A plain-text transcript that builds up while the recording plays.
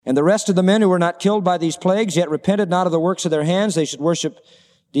And the rest of the men who were not killed by these plagues, yet repented not of the works of their hands, they should worship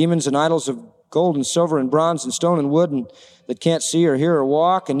demons and idols of gold and silver and bronze and stone and wood, and that can't see or hear or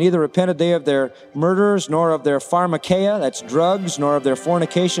walk. And neither repented they of their murders, nor of their pharmakeia, that's drugs, nor of their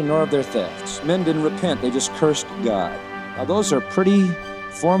fornication, nor of their thefts. Men didn't repent, they just cursed God. Now those are pretty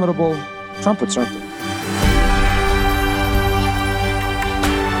formidable trumpets, aren't they?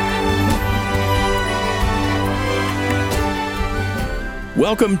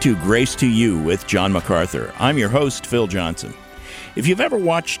 Welcome to Grace to You with John MacArthur. I'm your host, Phil Johnson. If you've ever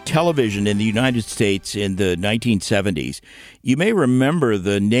watched television in the United States in the 1970s, you may remember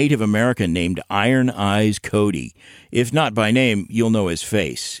the Native American named Iron Eyes Cody. If not by name, you'll know his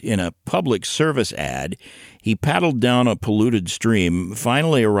face. In a public service ad, he paddled down a polluted stream,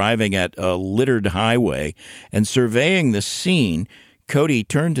 finally arriving at a littered highway, and surveying the scene, Cody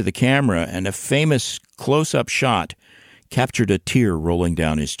turned to the camera and a famous close-up shot captured a tear rolling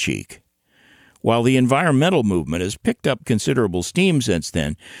down his cheek. While the environmental movement has picked up considerable steam since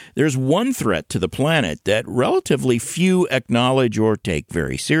then, there's one threat to the planet that relatively few acknowledge or take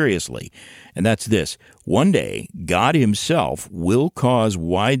very seriously, and that's this. One day, God himself will cause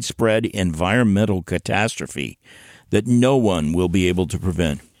widespread environmental catastrophe that no one will be able to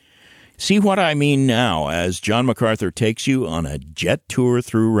prevent. See what I mean now as John MacArthur takes you on a jet tour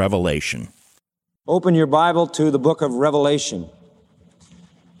through Revelation. Open your Bible to the book of Revelation.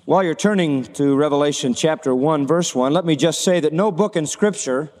 While you're turning to Revelation chapter 1, verse 1, let me just say that no book in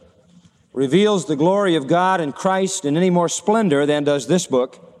Scripture reveals the glory of God and Christ in any more splendor than does this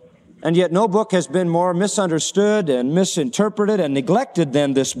book. And yet no book has been more misunderstood and misinterpreted and neglected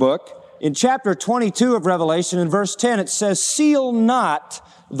than this book. In chapter 22 of Revelation, in verse 10, it says, "Seal not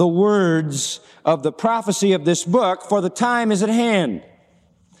the words of the prophecy of this book, for the time is at hand."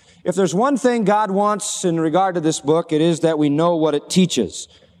 If there's one thing God wants in regard to this book, it is that we know what it teaches.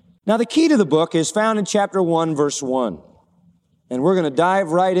 Now, the key to the book is found in chapter 1, verse 1. And we're going to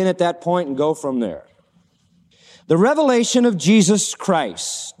dive right in at that point and go from there. The revelation of Jesus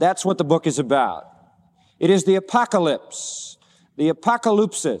Christ, that's what the book is about. It is the apocalypse, the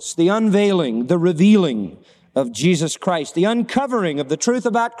apocalypsis, the unveiling, the revealing of Jesus Christ, the uncovering of the truth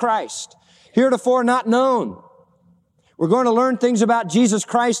about Christ, heretofore not known. We're going to learn things about Jesus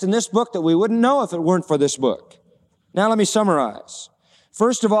Christ in this book that we wouldn't know if it weren't for this book. Now let me summarize.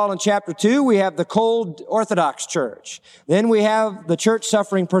 First of all, in chapter 2, we have the cold Orthodox church. Then we have the church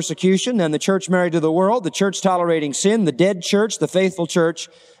suffering persecution, then the church married to the world, the church tolerating sin, the dead church, the faithful church,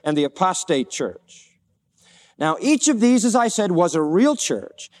 and the apostate church. Now, each of these, as I said, was a real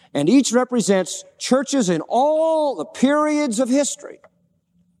church, and each represents churches in all the periods of history.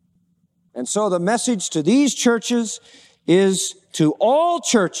 And so the message to these churches is to all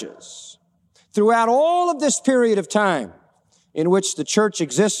churches throughout all of this period of time in which the church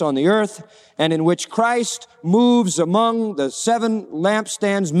exists on the earth and in which Christ moves among the 7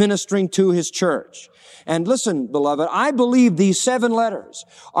 lampstands ministering to his church. And listen, beloved, I believe these 7 letters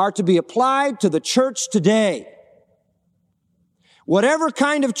are to be applied to the church today. Whatever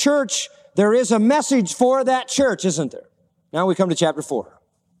kind of church, there is a message for that church, isn't there? Now we come to chapter 4.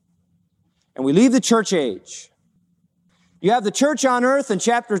 And we leave the church age. You have the church on earth in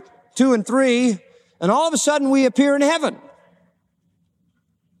chapter 2 and 3, and all of a sudden we appear in heaven.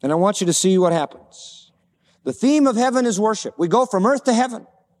 And I want you to see what happens. The theme of heaven is worship. We go from earth to heaven.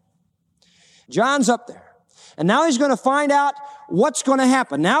 John's up there. And now he's going to find out what's going to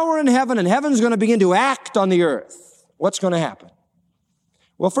happen. Now we're in heaven, and heaven's going to begin to act on the earth. What's going to happen?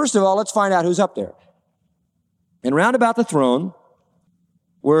 Well, first of all, let's find out who's up there. And round about the throne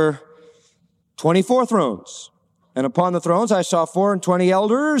were 24 thrones. And upon the thrones I saw 24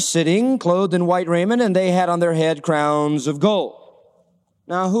 elders sitting, clothed in white raiment, and they had on their head crowns of gold.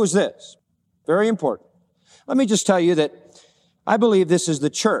 Now, who is this? Very important. Let me just tell you that I believe this is the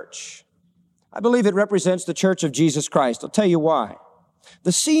church. I believe it represents the church of Jesus Christ. I'll tell you why.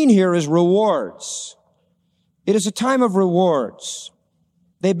 The scene here is rewards. It is a time of rewards.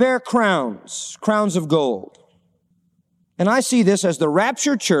 They bear crowns, crowns of gold. And I see this as the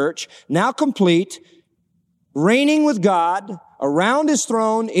raptured church, now complete, reigning with God around his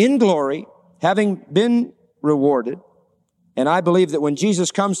throne in glory, having been rewarded. And I believe that when Jesus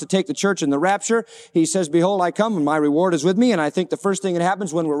comes to take the church in the rapture, he says, "Behold, I come, and my reward is with me." And I think the first thing that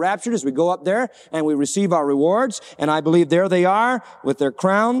happens when we're raptured is we go up there and we receive our rewards. And I believe there they are with their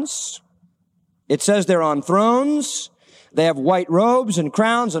crowns. It says they're on thrones. They have white robes and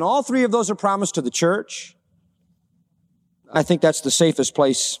crowns, and all 3 of those are promised to the church. I think that's the safest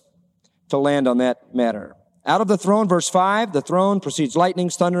place to land on that matter. Out of the throne, verse 5, the throne proceeds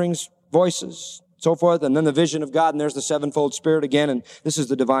lightnings, thunderings, voices, so forth, and then the vision of God, and there's the sevenfold Spirit again, and this is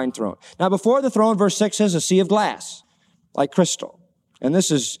the divine throne. Now, before the throne, verse 6 says, a sea of glass, like crystal. And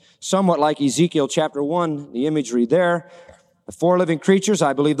this is somewhat like Ezekiel chapter 1, the imagery there. The four living creatures,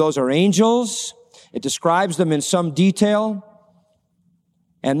 I believe those are angels. It describes them in some detail.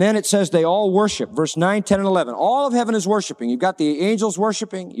 And then it says they all worship. Verse 9, 10, and 11. All of heaven is worshiping. You've got the angels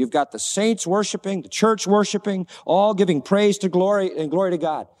worshiping. You've got the saints worshiping, the church worshiping, all giving praise to glory and glory to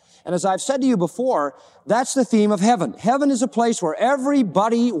God. And as I've said to you before, that's the theme of heaven. Heaven is a place where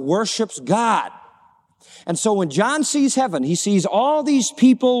everybody worships God. And so when John sees heaven, he sees all these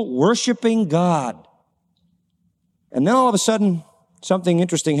people worshiping God. And then all of a sudden, something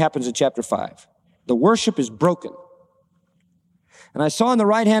interesting happens in chapter 5. The worship is broken. And I saw in the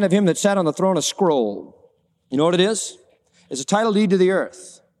right hand of him that sat on the throne a scroll. You know what it is? It's a title deed to the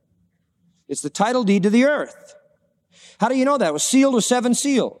earth. It's the title deed to the earth. How do you know that? It was sealed with 7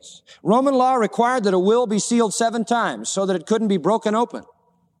 seals. Roman law required that a will be sealed 7 times so that it couldn't be broken open.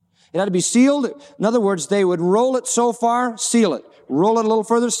 It had to be sealed. In other words, they would roll it so far, seal it. Roll it a little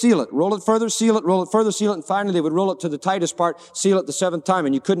further, seal it. Roll it further, seal it. Roll it further, seal it. And finally, they would roll it to the tightest part, seal it the 7th time.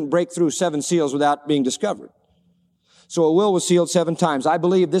 And you couldn't break through 7 seals without being discovered. So a will was sealed 7 times. I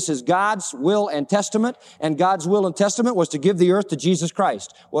believe this is God's will and testament, and God's will and testament was to give the earth to Jesus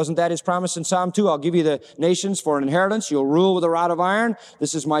Christ. Wasn't that his promise in Psalm 2? I'll give you the nations for an inheritance. You'll rule with a rod of iron.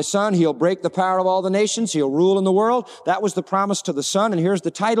 This is my son. He'll break the power of all the nations. He'll rule in the world. That was the promise to the son, and here's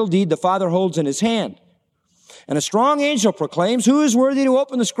the title deed the Father holds in his hand. And a strong angel proclaims, who is worthy to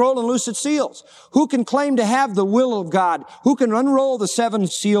open the scroll and loose its seals? Who can claim to have the will of God? Who can unroll the 7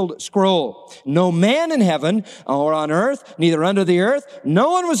 sealed scroll? No man in heaven or on earth, neither under the earth.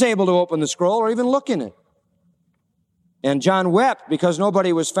 No one was able to open the scroll or even look in it. And John wept because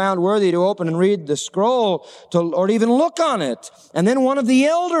nobody was found worthy to open and read the scroll or even look on it. And then one of the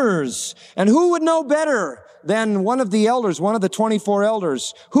elders, and who would know better than one of the elders, one of the 24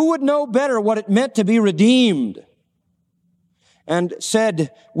 elders, who would know better what it meant to be redeemed? And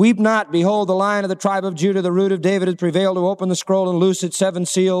said, weep not, behold, the Lion of the tribe of Judah, the root of David, has prevailed to open the scroll and loose its 7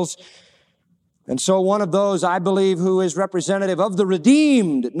 seals. And so one of those, I believe, who is representative of the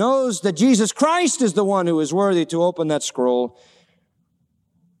redeemed, knows that Jesus Christ is the one who is worthy to open that scroll.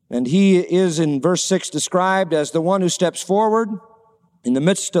 And he is, in verse 6, described as the one who steps forward. In the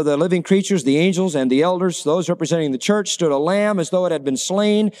midst of the living creatures, the angels and the elders, those representing the church, stood a lamb as though it had been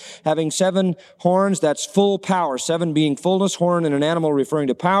slain, having 7 horns. That's full power. 7 being fullness, horn in an animal referring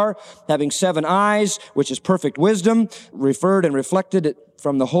to power. Having 7 eyes, which is perfect wisdom, referred and reflected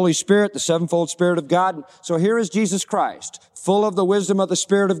from the Holy Spirit, the sevenfold Spirit of God. So here is Jesus Christ, full of the wisdom of the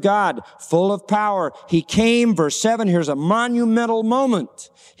Spirit of God, full of power. He came, verse 7, here's a monumental moment.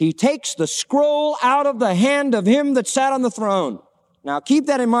 He takes the scroll out of the hand of him that sat on the throne. Now, keep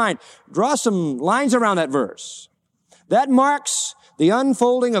that in mind. Draw some lines around that verse. That marks the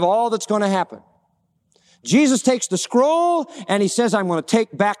unfolding of all that's going to happen. Jesus takes the scroll and he says, I'm going to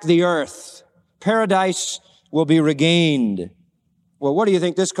take back the earth. Paradise will be regained. Well, what do you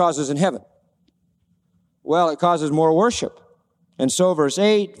think this causes in heaven? Well, it causes more worship. And so verse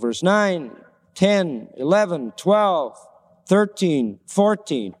 8, verse 9, 10, 11, 12, 13,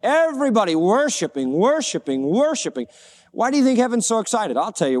 14, everybody worshiping. Why do you think heaven's so excited?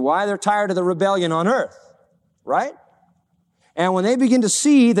 I'll tell you why. They're tired of the rebellion on earth, right? And when they begin to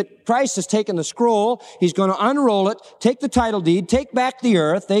see that Christ has taken the scroll, he's going to unroll it, take the title deed, take back the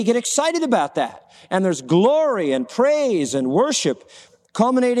earth, they get excited about that. And there's glory and praise and worship,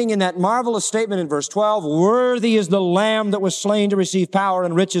 culminating in that marvelous statement in verse 12, worthy is the Lamb that was slain to receive power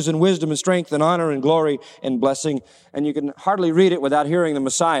and riches and wisdom and strength and honor and glory and blessing. And you can hardly read it without hearing the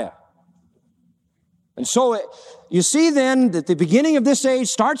Messiah. And so you see then that the beginning of this age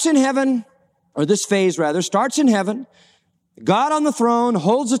starts in heaven, or this phase rather, starts in heaven. God on the throne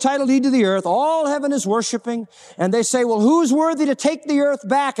holds the title deed to the earth. All heaven is worshiping. And they say, well, who's worthy to take the earth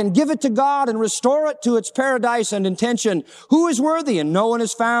back and give it to God and restore it to its paradise and intention? Who is worthy? And no one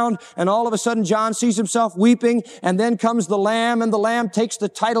is found. And all of a sudden, John sees himself weeping. And then comes the Lamb, and the Lamb takes the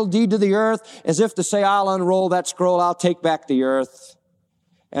title deed to the earth as if to say, I'll unroll that scroll. I'll take back the earth.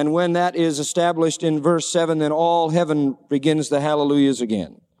 And when that is established in verse 7, then all heaven begins the hallelujahs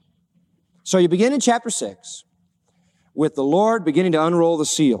again. So you begin in chapter 6 with the Lord beginning to unroll the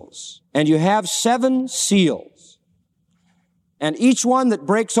seals. And you have 7 seals. And each one that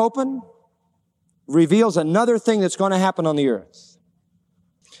breaks open reveals another thing that's going to happen on the earth.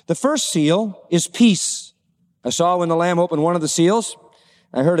 The first seal is peace. I saw when the Lamb opened one of the seals,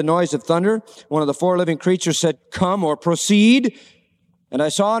 I heard a noise of thunder. One of the 4 living creatures said, come, or proceed. And I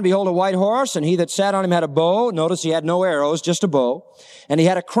saw, and behold, a white horse, and he that sat on him had a bow. Notice he had no arrows, just a bow. And he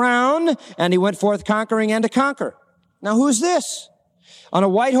had a crown, and he went forth conquering and to conquer. Now, who's this? On a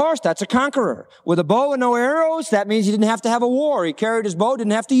white horse, that's a conqueror. With a bow and no arrows, that means he didn't have to have a war. He carried his bow,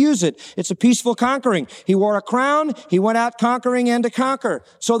 didn't have to use it. It's a peaceful conquering. He wore a crown, he went out conquering and to conquer.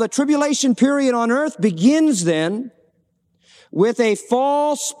 So the tribulation period on earth begins then with a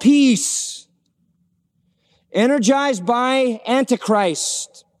false peace, energized by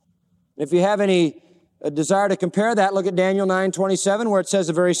Antichrist. If you have any desire to compare that, look at Daniel 9:27, where it says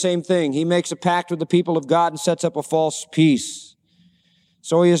the very same thing. He makes a pact with the people of God and sets up a false peace.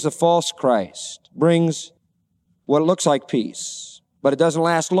 So he is the false Christ, brings what looks like peace, but it doesn't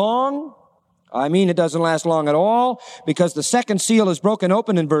last long. I mean, it doesn't last long at all, because the second seal is broken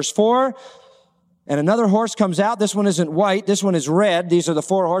open in verse 4, and another horse comes out. This one isn't white, this one is red. These are the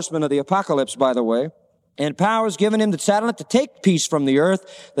 4 horsemen of the apocalypse, by the way. And power is given him that sat on it to take peace from the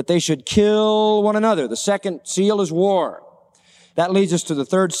earth, that they should kill one another. The second seal is war. That leads us to the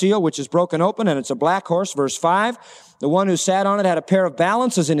third seal, which is broken open, and it's a black horse, verse 5. The one who sat on it had a pair of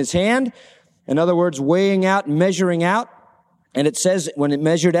balances in his hand. In other words, weighing out and measuring out. And it says, when it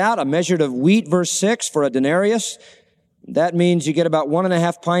measured out, a measure of wheat, verse 6, for a denarius. That means you get about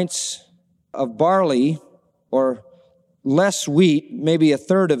 1.5 pints of barley, or less wheat, maybe a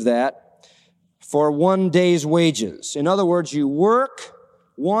third of that, for 1 day's wages. In other words, you work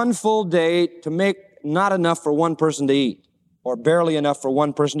 1 full day to make not enough for 1 person to eat, or barely enough for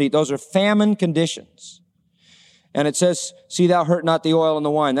 1 person to eat. Those are famine conditions. And it says, see thou hurt not the oil and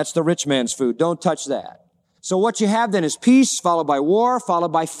the wine. That's the rich man's food. Don't touch that. So what you have then is peace, followed by war,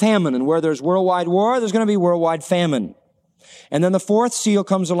 followed by famine. And where there's worldwide war, there's going to be worldwide famine. And then the fourth seal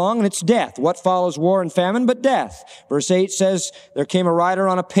comes along, and it's death. What follows war and famine but death? Verse 8 says, there came a rider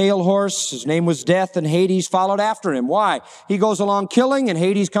on a pale horse. His name was Death, and Hades followed after him. Why? He goes along killing, and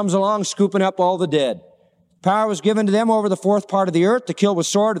Hades comes along scooping up all the dead. Power was given to them over the 4th part of the earth to kill with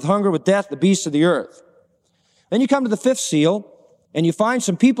sword, with hunger, with death, the beasts of the earth. Then you come to the 5th seal, and you find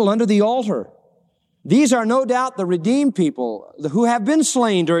some people under the altar. These are no doubt the redeemed people who have been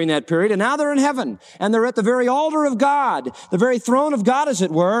slain during that period, and now they're in heaven, and they're at the very altar of God, the very throne of God, as it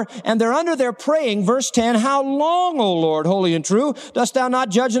were, and they're under there praying, verse 10, how long, O Lord, holy and true, dost thou not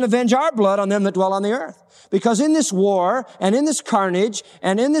judge and avenge our blood on them that dwell on the earth? Because in this war, and in this carnage,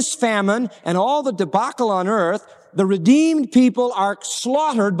 and in this famine, and all the debacle on earth, the redeemed people are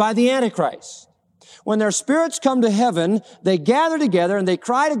slaughtered by the Antichrist. When their spirits come to heaven, they gather together and they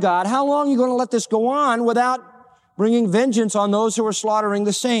cry to God, how long are you going to let this go on without bringing vengeance on those who are slaughtering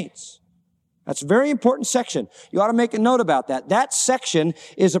the saints? That's a very important section. You ought to make a note about that. That section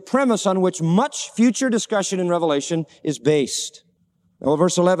is a premise on which much future discussion in Revelation is based. Well,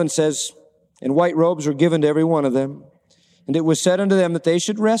 verse 11 says, and white robes were given to every one of them. And it was said unto them that they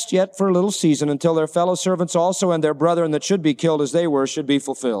should rest yet for a little season until their fellow servants also and their brethren that should be killed as they were should be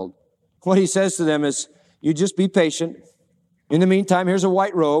fulfilled. What he says to them is, you just be patient. In the meantime, here's a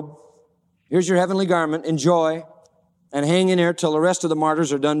white robe. Here's your heavenly garment. Enjoy and hang in there till the rest of the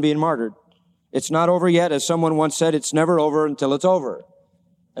martyrs are done being martyred. It's not over yet. As someone once said, it's never over until it's over.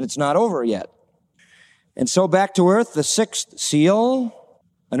 And it's not over yet. And so back to earth, the 6th seal,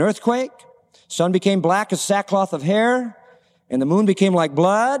 an earthquake. Sun became black as sackcloth of hair, and the moon became like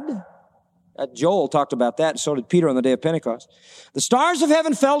blood. Joel talked about that, and so did Peter on the day of Pentecost. The stars of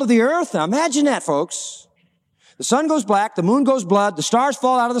heaven fell to the earth. Now imagine that, folks. The sun goes black, the moon goes blood, the stars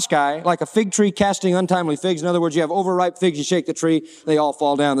fall out of the sky like a fig tree casting untimely figs. In other words, you have overripe figs, you shake the tree, they all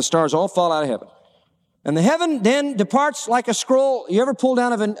fall down. The stars all fall out of heaven. And the heaven then departs like a scroll. You ever pull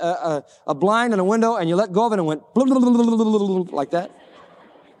down a blind in a window and you let go of it and went like that?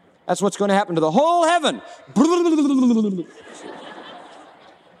 That's what's going to happen to the whole heaven.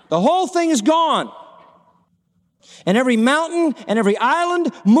 The whole thing is gone. And every mountain and every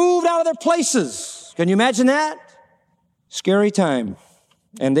island moved out of their places. Can you imagine that? Scary time.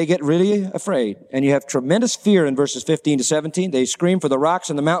 And they get really afraid. And you have tremendous fear in verses 15 to 17. They scream for the rocks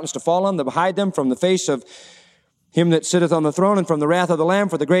and the mountains to fall on them, to hide them from the face of him that sitteth on the throne and from the wrath of the Lamb,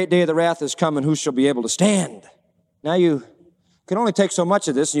 for the great day of the wrath is come, and who shall be able to stand? Now you can only take so much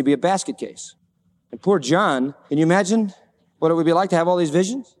of this and you'd be a basket case. And poor John, can you imagine what it would be like to have all these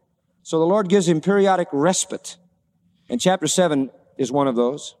visions? So the Lord gives him periodic respite. And chapter 7 is one of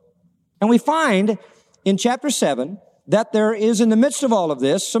those. And we find in chapter 7 that there is, in the midst of all of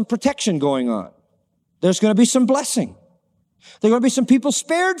this, some protection going on. There's going to be some blessing. There are going to be some people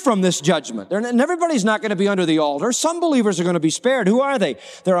spared from this judgment. And everybody's not going to be under the altar. Some believers are going to be spared. Who are they?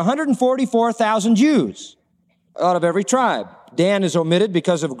 There are 144,000 Jews. out of every tribe. Dan is omitted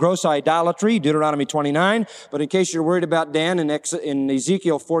because of gross idolatry, Deuteronomy 29. But in case you're worried about Dan in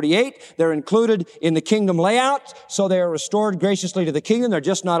Ezekiel 48, they're included in the kingdom layout, so they are restored graciously to the kingdom. They're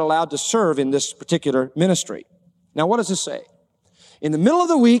just not allowed to serve in this particular ministry. Now, what does this say? In the middle of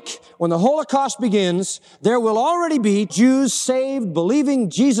the week, when the Holocaust begins, there will already be Jews saved, believing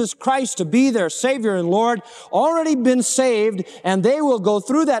Jesus Christ to be their Savior and Lord, already been saved, and they will go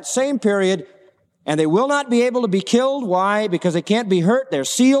through that same period, and they will not be able to be killed. Why? Because they can't be hurt. They're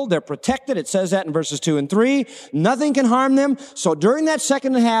sealed. They're protected. It says that in verses 2 and 3. Nothing can harm them. So during that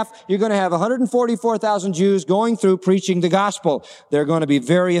second half, you're going to have 144,000 Jews going through preaching the gospel. They're going to be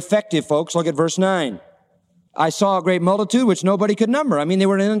very effective, folks. Look at verse 9. I saw a great multitude which nobody could number. I mean, they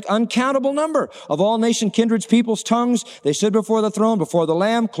were an uncountable number of all nation, kindreds, peoples, tongues. They stood before the throne, before the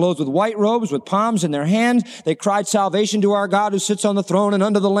Lamb, clothed with white robes, with palms in their hand. They cried salvation to our God who sits on the throne and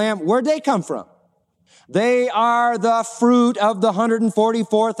unto the Lamb. Where'd they come from? They are the fruit of the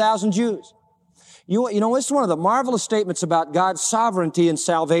 144,000 Jews. You know, it's one of the marvelous statements about God's sovereignty and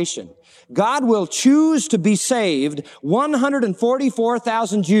salvation. God will choose to be saved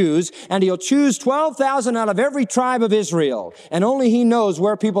 144,000 Jews, and He'll choose 12,000 out of every tribe of Israel. And only He knows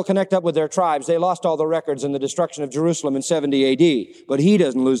where people connect up with their tribes. They lost all the records in the destruction of Jerusalem in 70 A.D., but He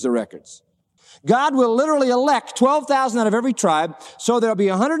doesn't lose the records. God will literally elect 12,000 out of every tribe, so there'll be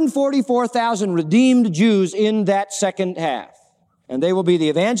 144,000 redeemed Jews in that second half. And they will be the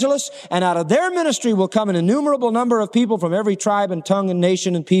evangelists, and out of their ministry will come an innumerable number of people from every tribe and tongue and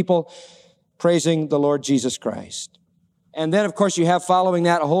nation and people praising the Lord Jesus Christ. And then, of course, you have following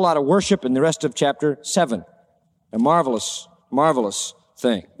that a whole lot of worship in the rest of chapter 7. A marvelous, marvelous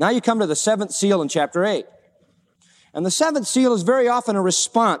thing. Now you come to the seventh seal in chapter 8. And the seventh seal is very often a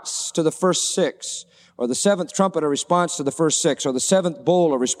response to the first six, or the seventh trumpet a response to the first six, or the seventh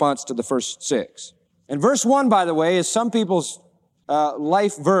bowl a response to the first six. And verse 1, by the way, is some people's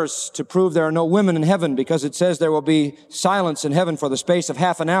life verse to prove there are no women in heaven, because it says there will be silence in heaven for the space of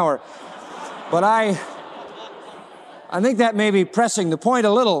half an hour. But I think that may be pressing the point a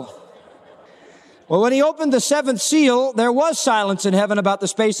little. Well, when He opened the seventh seal, there was silence in heaven about the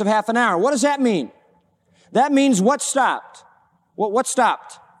space of half an hour. What does that mean? That means what stopped? What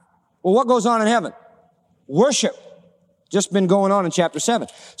stopped? Well, what goes on in heaven? Worship. Just been going on in chapter 7.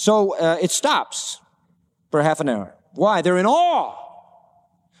 So it stops for half an hour. Why? They're in awe.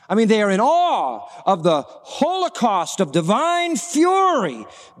 I mean, they are in awe of the holocaust of divine fury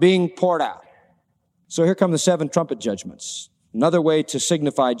being poured out. So here come the 7 trumpet judgments. Another way to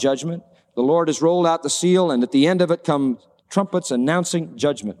signify judgment. The Lord has rolled out the seal, and at the end of it come trumpets announcing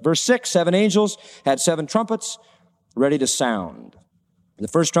judgment. Verse 6, 7 angels had 7 trumpets ready to sound. The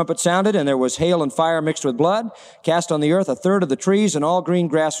first trumpet sounded, and there was hail and fire mixed with blood, cast on the earth. 1/3 of the trees and all green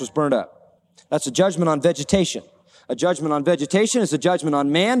grass was burned up. That's a judgment on vegetation. A judgment on vegetation is a judgment on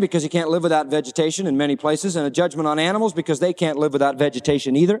man, because he can't live without vegetation in many places, and a judgment on animals because they can't live without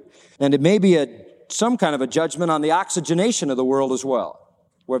vegetation either. And it may be some kind of a judgment on the oxygenation of the world as well,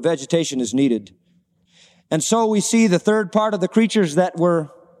 where vegetation is needed. And so we see the third part of the creatures that were,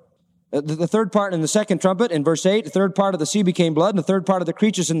 the third part in the second trumpet in verse 8, the third part of the sea became blood, and the third part of the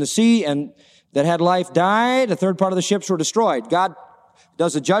creatures in the sea and that had life died, the third part of the ships were destroyed. God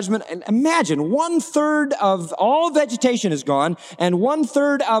does a judgment, and imagine 1/3 of all vegetation is gone, and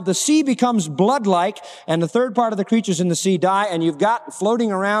 1/3 of the sea becomes blood-like, and the third part of the creatures in the sea die, and you've got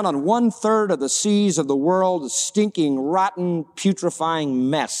floating around on 1/3 of the seas of the world a stinking, rotten, putrefying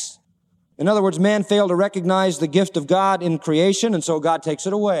mess. In other words, man failed to recognize the gift of God in creation, and so God takes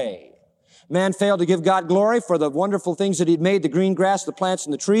it away. Man failed to give God glory for the wonderful things that He'd made, the green grass, the plants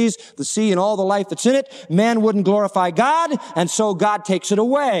and the trees, the sea and all the life that's in it. Man wouldn't glorify God, and so God takes it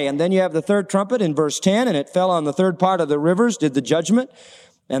away. And then you have the third trumpet in verse 10, and it fell on the third part of the rivers, did the judgment,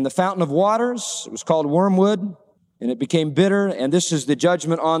 and the fountain of waters. It was called wormwood, and it became bitter, and this is the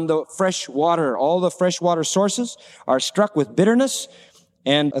judgment on the fresh water. All the fresh water sources are struck with bitterness,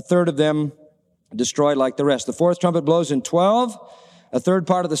 and 1/3 of them destroyed like the rest. The fourth trumpet blows in 12. 1/3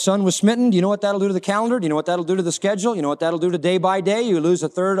 part of the sun was smitten. Do you know what that'll do to the calendar? Do you know what that'll do to the schedule? You know what that'll do to day by day? You lose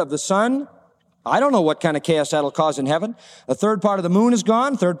 1/3 of the sun. I don't know what kind of chaos that'll cause in heaven. 1/3 part of the moon is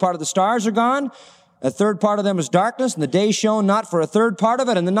gone. 1/3 part of the stars are gone. 1/3 part of them is darkness, and the day shone not for 1/3 part of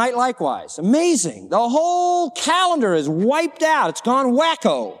it, and the night likewise. Amazing. The whole calendar is wiped out. It's gone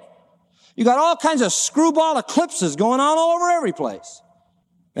wacko. You got all kinds of screwball eclipses going on all over every place.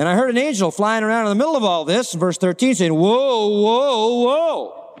 And I heard an angel flying around in the middle of all this, verse 13, saying, whoa, whoa,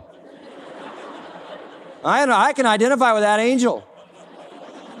 whoa. I can identify with that angel.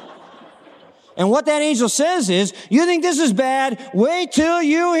 And what that angel says is, you think this is bad? Wait till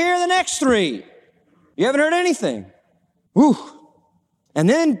you hear the next 3. You haven't heard anything. Whew. And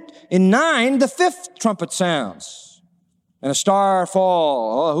then in 9, the 5th trumpet sounds. And a star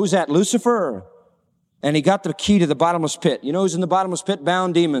fall. Oh, who's that? Lucifer. And he got the key to the bottomless pit. You know who's in the bottomless pit?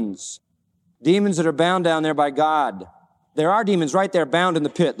 Bound demons. Demons that are bound down there by God. There are demons right there bound in the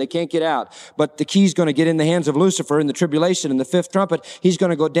pit. They can't get out. But the key's going to get in the hands of Lucifer in the tribulation in the 5th trumpet. He's going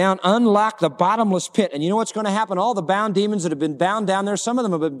to go down, unlock the bottomless pit. And you know what's going to happen? All the bound demons that have been bound down there, some of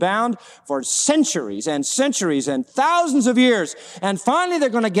them have been bound for centuries and thousands of years. And finally they're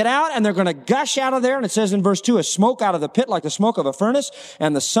going to get out and they're going to gush out of there. And it says in verse 2, a smoke out of the pit like the smoke of a furnace,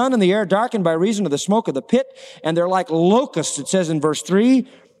 and the sun and the air darkened by reason of the smoke of the pit. And they're like locusts, it says in verse 3.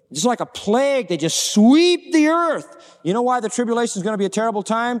 Just like a plague, they just sweep the earth. You know why the tribulation is going to be a terrible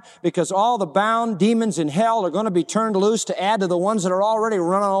time? Because all the bound demons in hell are going to be turned loose to add to the ones that are already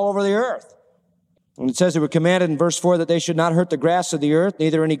running all over the earth. And it says they were commanded in verse 4 that they should not hurt the grass of the earth,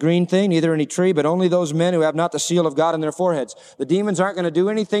 neither any green thing, neither any tree, but only those men who have not the seal of God in their foreheads. The demons aren't going to do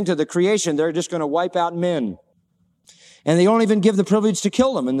anything to the creation. They're just going to wipe out men. And they don't even give the privilege to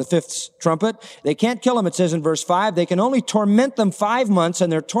kill them in the 5th trumpet. They can't kill them, it says in verse 5. They can only torment them 5 months,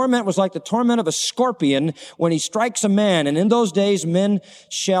 and their torment was like the torment of a scorpion when he strikes a man. And in those days, men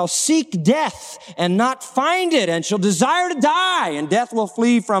shall seek death and not find it, and shall desire to die, and death will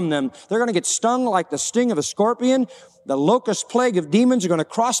flee from them. They're going to get stung like the sting of a scorpion. The locust plague of demons are going to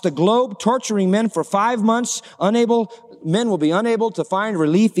cross the globe, torturing men for 5 months. Men will be unable to find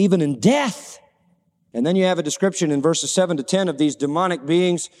relief even in death. And then you have a description in verses 7 to 10 of these demonic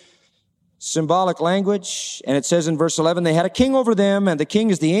beings, symbolic language. And it says in verse 11, they had a king over them, and the king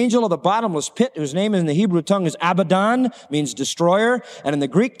is the angel of the bottomless pit, whose name in the Hebrew tongue is Abaddon, means destroyer. And in the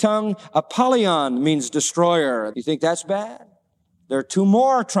Greek tongue, Apollyon means destroyer. You think that's bad? There are 2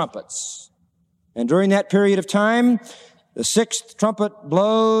 more trumpets. And during that period of time, the 6th trumpet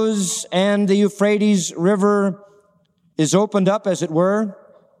blows, and the Euphrates River is opened up, as it were.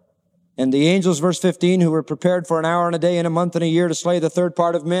 And the angels, verse 15, who were prepared for an hour and a day and a month and a year to slay the 3rd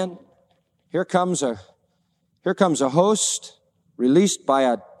part of men. Here comes a host released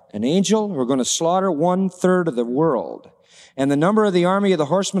by an angel who are going to slaughter 1/3 of the world. And the number of the army of the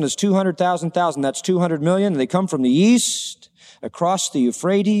horsemen is 200,000. That's 200 million. They come from the east, across the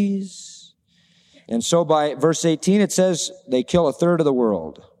Euphrates. And so by verse 18, it says they kill 1/3 of the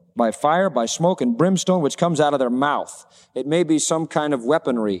world by fire, by smoke and brimstone, which comes out of their mouth. It may be some kind of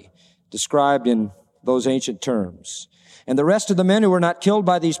weaponry described in those ancient terms. And the rest of the men who were not killed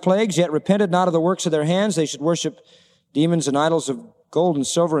by these plagues, yet repented not of the works of their hands, they should worship demons and idols of gold and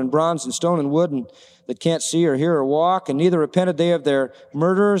silver and bronze and stone and wood, and that can't see or hear or walk. And neither repented they of their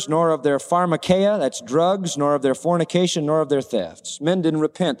murders, nor of their pharmakeia, that's drugs, nor of their fornication, nor of their thefts. Men didn't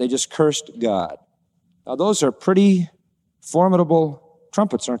repent. They just cursed God. Now, those are pretty formidable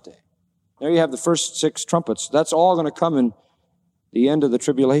trumpets, aren't they? There you have the first 6 trumpets. That's all going to come in the end of the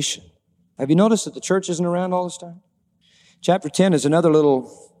tribulation. Have you noticed that the church isn't around all this time? Chapter 10 is another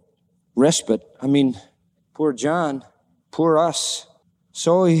little respite. I mean, poor John, poor us.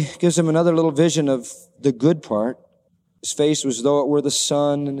 So he gives him another little vision of the good part. His face was as though it were the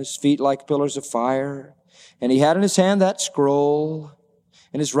sun, and his feet like pillars of fire. And he had in his hand that scroll,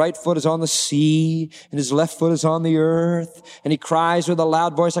 and his right foot is on the sea, and his left foot is on the earth. And he cries with a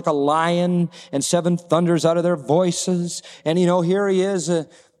loud voice like a lion, and 7 thunders out of their voices. And here he is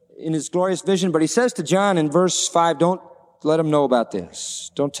in his glorious vision. But he says to John in verse 5, don't let him know about this.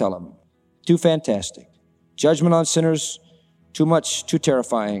 Don't tell him. Too fantastic. Judgment on sinners, too much, too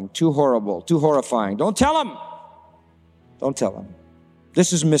terrifying, too horrible, too horrifying. Don't tell him. Don't tell him.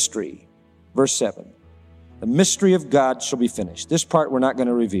 This is mystery. Verse 7. The mystery of God shall be finished. This part we're not going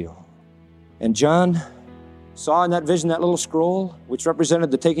to reveal. And John saw in that vision that little scroll, which represented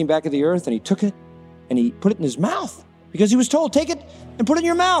the taking back of the earth, and he took it and he put it in his mouth because he was told, take it and put it in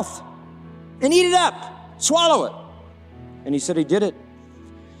your mouth and eat it up, swallow it. And he said he did it.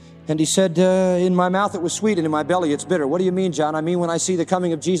 And he said, in my mouth it was sweet, and in my belly it's bitter. What do you mean, John? I mean, when I see the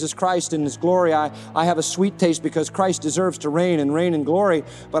coming of Jesus Christ in his glory, I have a sweet taste because Christ deserves to reign and reign in glory.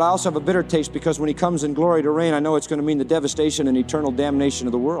 But I also have a bitter taste because when he comes in glory to reign, I know it's going to mean the devastation and eternal damnation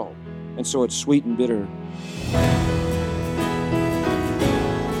of the world. And so it's sweet and bitter.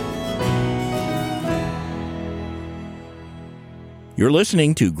 You're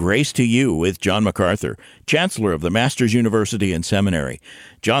listening to Grace to You with John MacArthur, Chancellor of the Masters University and Seminary.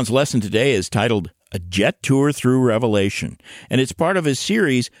 John's lesson today is titled A Jet Tour Through Revelation, and it's part of his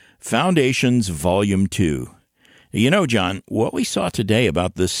series, Foundations Volume 2. You know, John, what we saw today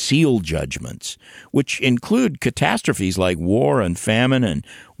about the seal judgments, which include catastrophes like war and famine and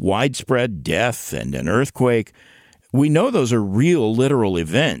widespread death and an earthquake, we know those are real, literal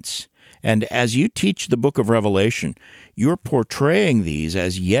events. And as you teach the book of Revelation, you're portraying these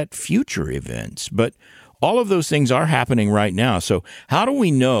as yet future events. But all of those things are happening right now. So how do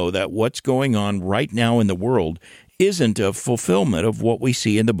we know that what's going on right now in the world isn't a fulfillment of what we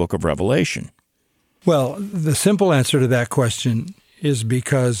see in the book of Revelation? Well, the simple answer to that question is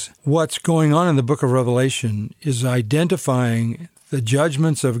because what's going on in the book of Revelation is identifying the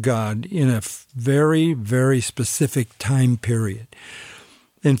judgments of God in a very, very specific time period.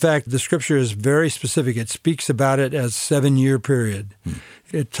 In fact, the Scripture is very specific. It speaks about it as 7-year period.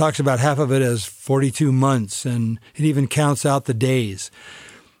 It talks about half of it as 42 months, and it even counts out the days.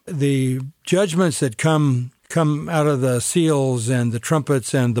 The judgments that come out of the seals and the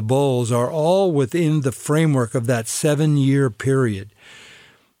trumpets and the bowls are all within the framework of that 7-year period.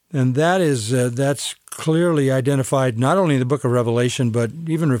 And that's clearly identified not only in the book of Revelation, but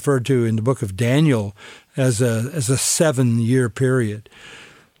even referred to in the book of Daniel as a 7-year period.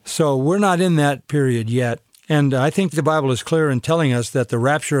 So we're not in that period yet. And I think the Bible is clear in telling us that the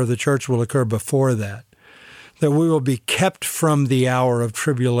rapture of the church will occur before that we will be kept from the hour of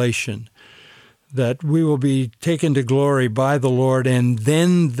tribulation, that we will be taken to glory by the Lord, and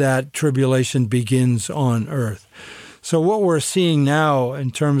then that tribulation begins on earth. So what we're seeing now in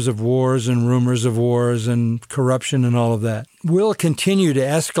terms of wars and rumors of wars and corruption and all of that will continue to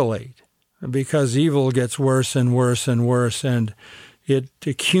escalate because evil gets worse and worse and worse, and it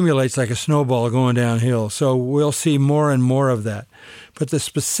accumulates like a snowball going downhill. So we'll see more and more of that. But the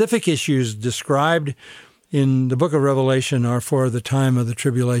specific issues described in the book of Revelation are for the time of the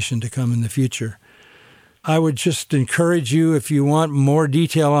tribulation to come in the future. I would just encourage you, if you want more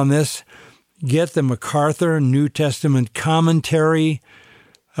detail on this, get the MacArthur New Testament commentary.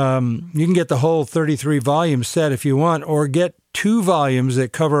 You can get the whole 33-volume set if you want, or get 2 volumes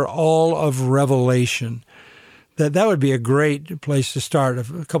that cover all of Revelation. That would be a great place to start.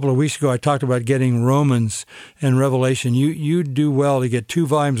 A couple of weeks ago, I talked about getting Romans and Revelation. You do well to get 2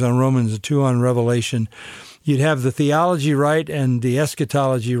 volumes on Romans and 2 on Revelation. You'd have the theology right and the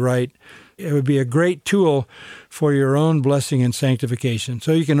eschatology right. It would be a great tool for your own blessing and sanctification.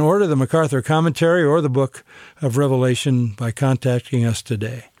 So you can order the MacArthur commentary or the book of Revelation by contacting us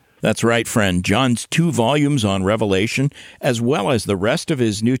today. That's right, friend. John's 2 volumes on Revelation, as well as the rest of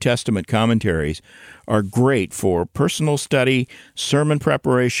his New Testament commentaries, are great for personal study, sermon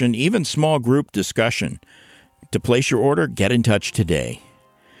preparation, even small group discussion. To place your order, get in touch today.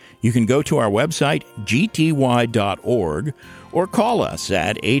 You can go to our website, gty.org, or call us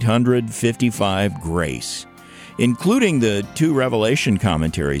at 855-GRACE. Including the 2 Revelation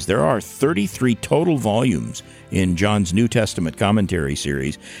commentaries, there are 33 total volumes in John's New Testament commentary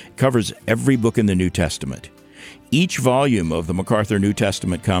series. It covers every book in the New Testament. Each volume of the MacArthur New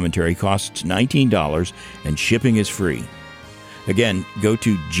Testament commentary costs $19, and shipping is free. Again, go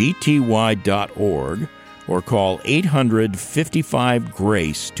to gty.org or call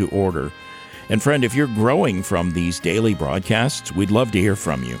 855-GRACE to order. And friend, if you're growing from these daily broadcasts, we'd love to hear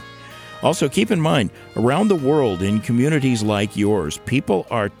from you. Also, keep in mind, around the world in communities like yours, people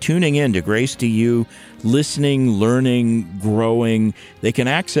are tuning in to Grace to You, listening, learning, growing. They can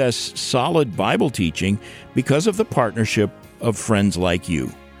access solid Bible teaching because of the partnership of friends like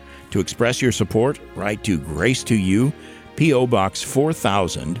you. To express your support, write to Grace to You, P.O. Box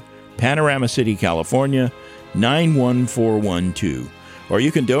 4000, Panorama City, California, 91412. Or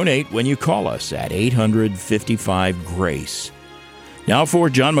you can donate when you call us at 855-GRACE. Now for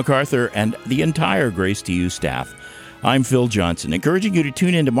John MacArthur and the entire Grace to You staff, I'm Phil Johnson, encouraging you to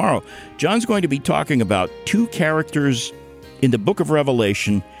tune in tomorrow. John's going to be talking about 2 characters in the book of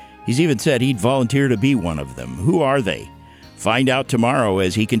Revelation. He's even said he'd volunteer to be one of them. Who are they? Find out tomorrow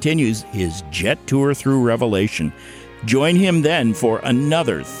as he continues his jet tour through Revelation. Join him then for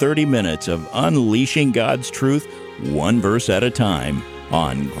another 30 minutes of unleashing God's truth, one verse at a time,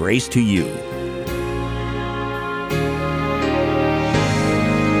 on Grace to You.